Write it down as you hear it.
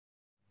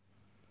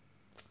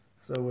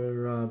So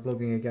we're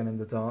vlogging again in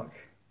the dark.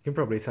 You can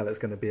probably tell it's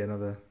going to be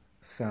another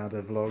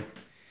sadder vlog.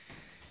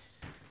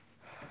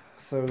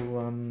 So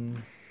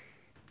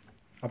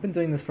I've been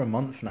doing this for a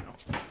month now.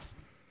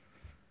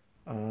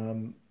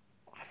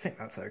 I think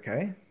that's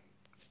okay.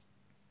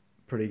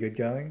 Pretty good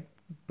going.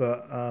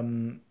 But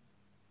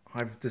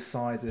I've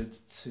decided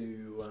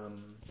to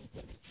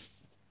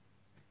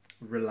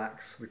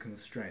relax the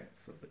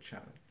constraints of the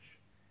challenge.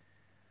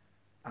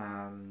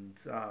 And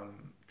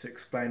to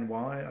explain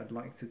why, I'd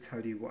like to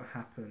tell you what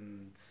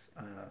happened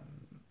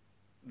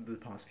the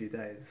past few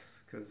days,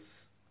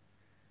 because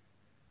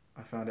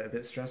I found it a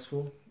bit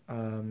stressful.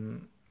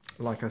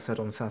 Like I said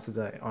on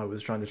Saturday, I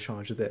was trying to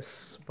charge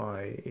this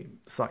by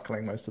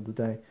cycling most of the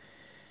day.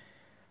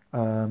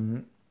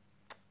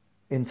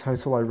 In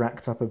total, I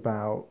racked up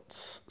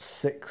about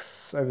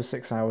over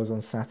 6 hours on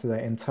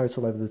Saturday. In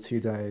total, over the 2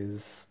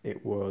 days,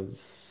 it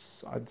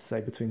was, I'd say,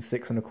 between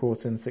 6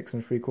 1/4 and 6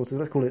 3/4.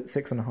 Let's call it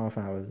 6.5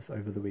 hours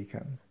over the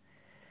weekend.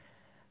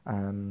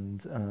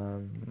 And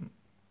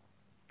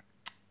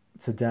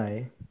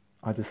today,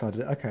 I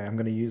decided, okay, I'm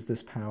going to use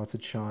this power to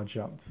charge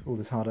up, all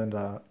this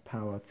hard-earned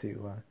power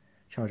to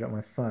charge up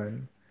my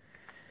phone.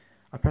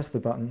 I press the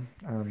button,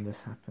 and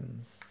this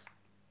happens.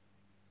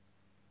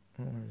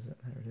 Oh, where is it?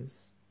 There it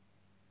is.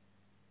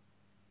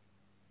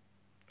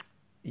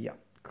 Yeah,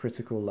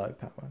 critical low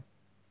power.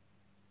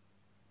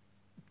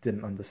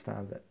 Didn't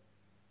understand it.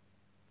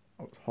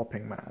 I was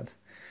hopping mad.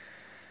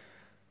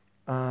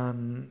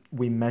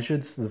 We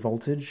measured the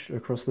voltage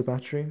across the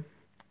battery,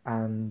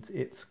 and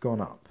it's gone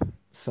up.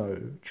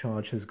 So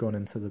charge has gone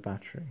into the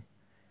battery,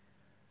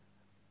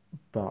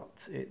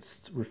 but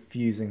it's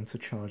refusing to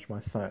charge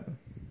my phone.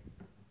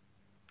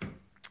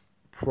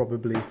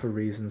 Probably for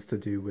reasons to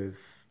do with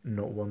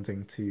not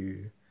wanting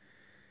to...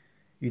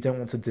 You don't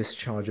want to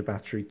discharge a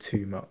battery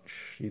too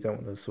much. You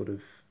don't want to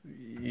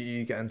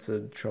you get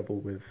into trouble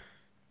with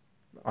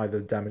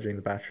either damaging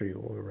the battery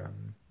or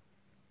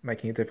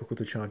making it difficult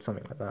to charge,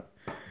 something like that.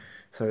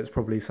 So it's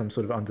probably some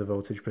sort of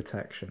undervoltage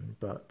protection.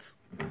 But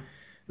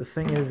the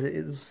thing is, it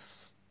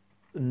is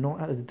not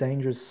at a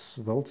dangerous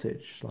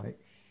voltage. Like,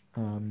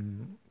 I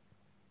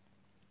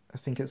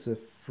think it's a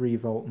 3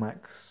 volt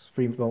max,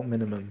 3 volt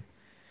minimum.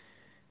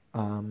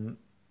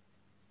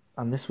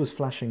 And this was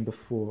flashing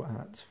before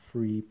at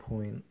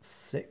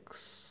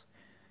 3.6,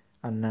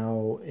 and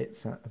now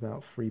it's at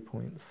about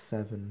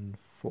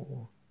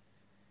 3.74.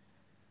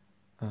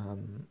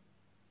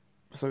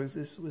 So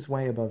it's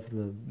way above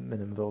the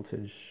minimum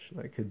voltage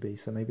that it could be.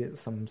 So maybe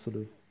it's some sort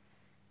of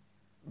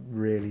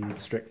really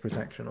strict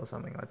protection or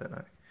something, I don't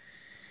know.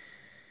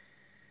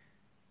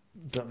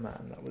 But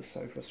man, that was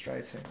so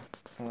frustrating.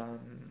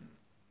 And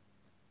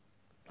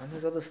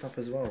there's other stuff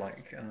as well,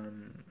 like...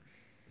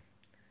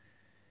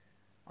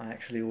 I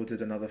actually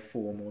ordered another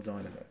 4 more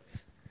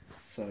dynamos,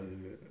 so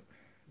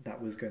that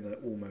was going to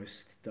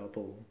almost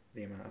double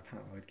the amount of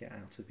power I'd get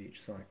out of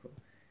each cycle.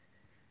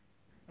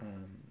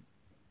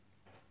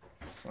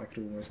 So I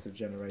could almost have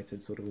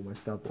generated sort of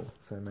almost double.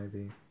 So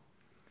maybe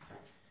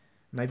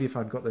if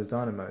I'd got those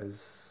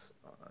dynamos,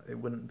 it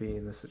wouldn't be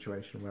in a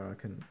situation where I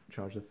couldn't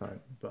charge the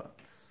phone. But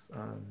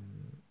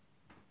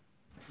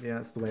yeah,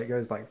 that's the way it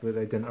goes. Like, they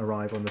didn't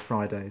arrive on the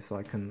Friday, so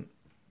I couldn't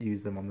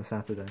use them on the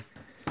Saturday.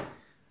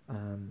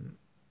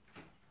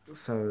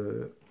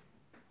 So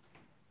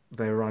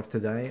they arrived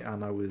today,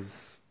 and I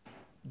was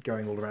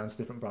going all around to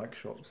different bike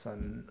shops,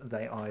 and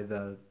they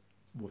either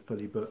were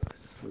fully booked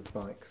with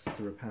bikes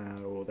to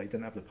repair, or they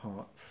didn't have the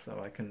parts,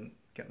 so I couldn't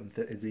get them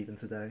fitted even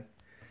today.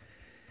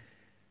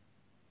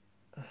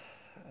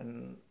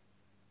 And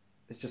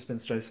it's just been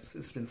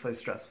it's been so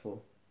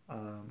stressful,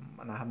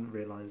 and I haven't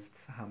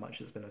realised how much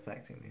it's been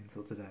affecting me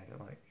until today.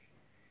 Like,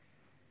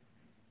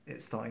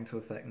 it's starting to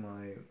affect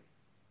my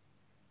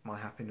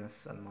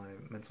happiness and my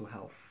mental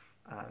health,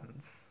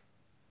 and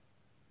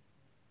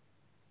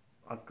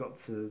I've got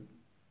to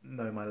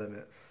know my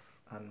limits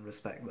and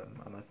respect them,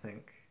 and I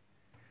think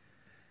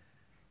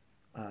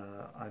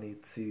I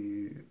need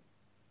to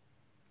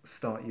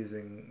start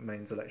using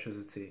mains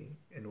electricity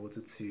in order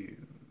to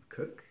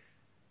cook,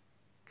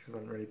 because I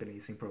haven't really been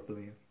eating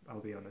properly, I'll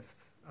be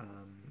honest,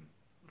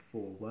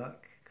 for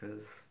work,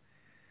 because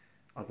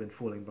I've been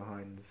falling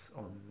behind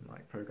on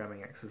like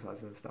programming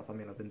exercises and stuff. I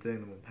mean, I've been doing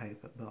them on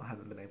paper, but I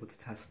haven't been able to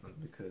test them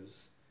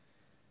because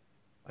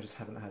I just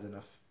haven't had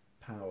enough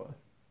power.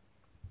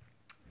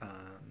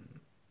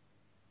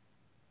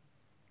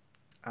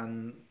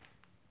 And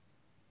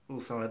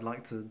also, I'd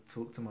like to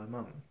talk to my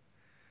mum,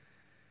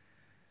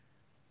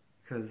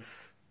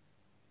 because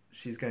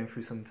she's going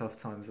through some tough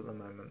times at the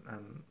moment,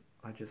 and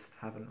I just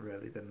haven't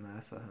really been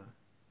there for her.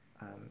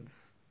 And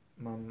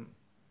Mum,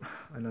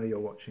 I know you're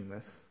watching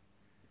this,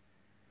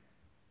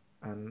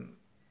 and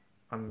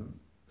I'm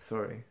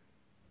sorry.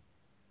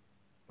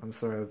 I'm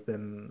sorry I've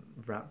been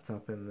wrapped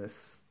up in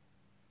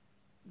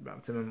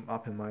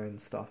my own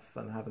stuff,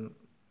 and haven't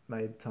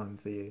made time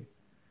for you.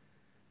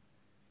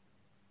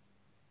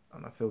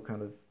 And I feel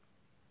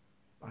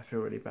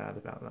really bad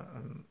about that.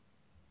 I'm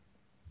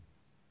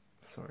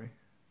sorry.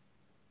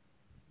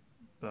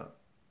 But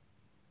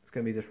It's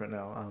going to be different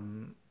now.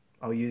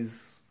 I'll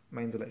use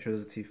mains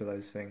electricity for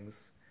those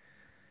things.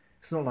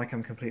 It's not like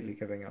I'm completely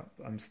giving up.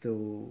 I'm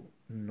still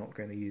not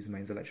going to use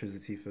mains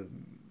electricity for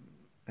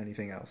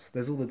anything else.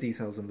 There's all the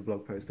details on the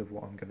blog post of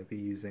what I'm going to be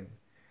using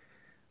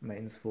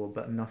mains for,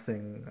 but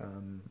nothing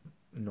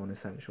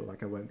non-essential.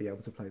 Like I won't be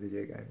able to play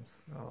video games.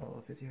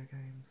 Oh, video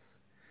games.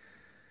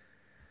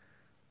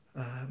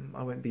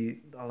 I won't be.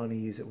 I'll only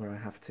use it where I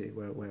have to,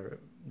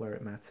 where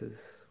it matters,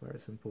 where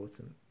it's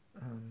important.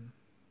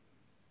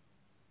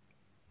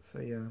 So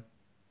yeah.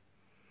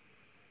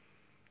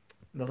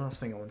 The last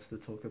thing I wanted to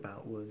talk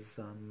about was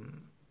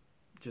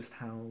just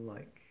how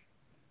like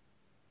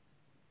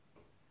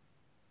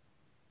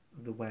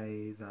the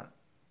way that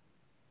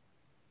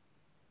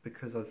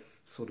because I've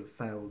sort of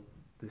failed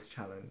this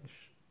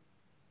challenge,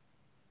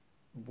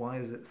 why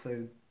is it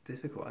so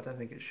difficult? I don't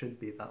think it should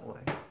be that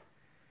way.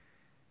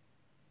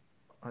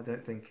 I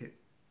don't think it.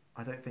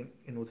 I don't think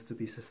in order to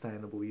be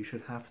sustainable, you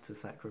should have to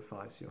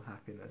sacrifice your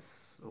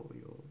happiness or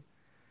your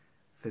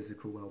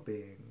physical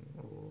well-being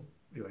or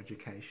your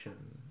education.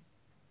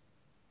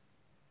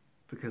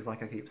 Because,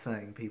 like I keep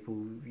saying,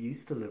 people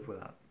used to live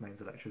without mains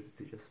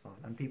electricity just fine,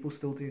 and people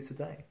still do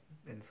today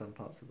in some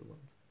parts of the world.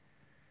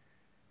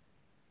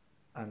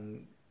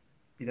 And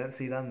you don't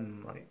see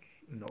them like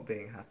not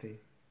being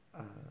happy.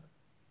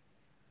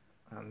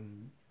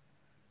 And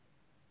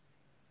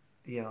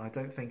yeah, I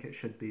don't think it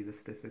should be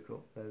this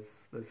difficult.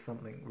 There's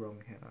something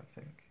wrong here, I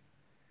think.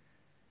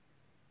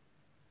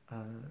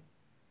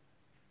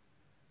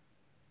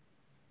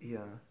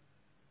 Yeah,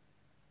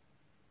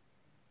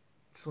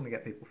 just want to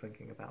get people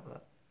thinking about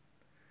that.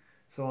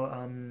 So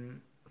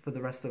for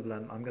the rest of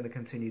Lent, I'm going to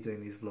continue doing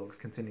these vlogs,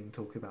 continuing to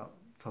talk about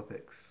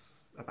topics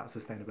about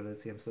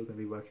sustainability. I'm still going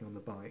to be working on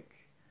the bike,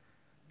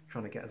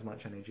 trying to get as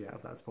much energy out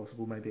of that as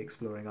possible. Maybe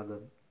exploring other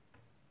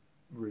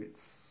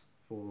routes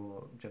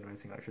for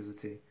generating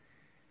electricity.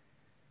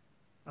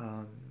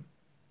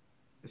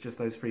 It's just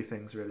those three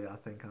things really. I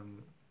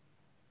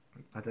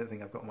don't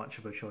think I've got much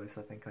of a choice.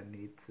 I think I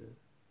need to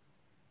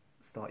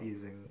start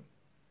using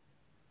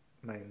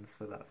mains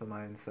for that, for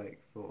my own sake,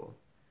 for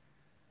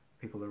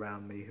people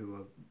around me who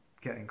are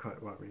getting quite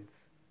worried.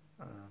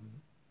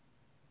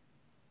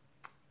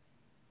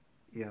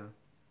 Yeah,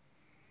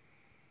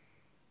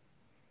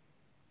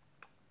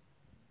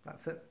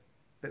 that's it.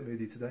 Bit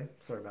moody today.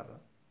 Sorry about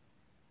that.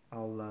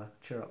 I'll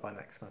cheer up by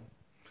next time.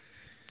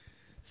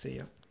 See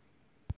ya.